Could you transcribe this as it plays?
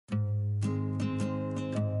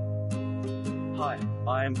Hi,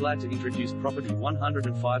 I am glad to introduce Property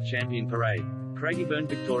 105 Champion Parade, Craigieburn,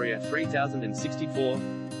 Victoria 3064.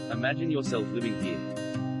 Imagine yourself living here.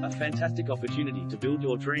 A fantastic opportunity to build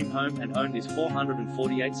your dream home and own this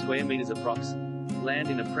 448 square meters approx. Land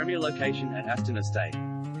in a premier location at Aston Estate.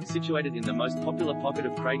 Situated in the most popular pocket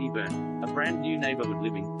of Craigieburn, a brand new neighborhood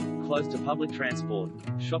living, close to public transport,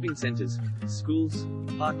 shopping centers, schools,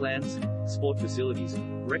 parklands, sport facilities,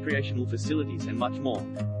 recreational facilities and much more.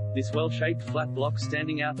 This well-shaped flat block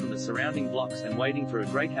standing out from the surrounding blocks and waiting for a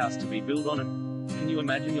great house to be built on it. Can you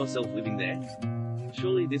imagine yourself living there?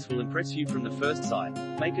 Surely this will impress you from the first sight.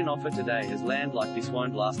 Make an offer today, as land like this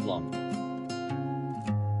won't last long.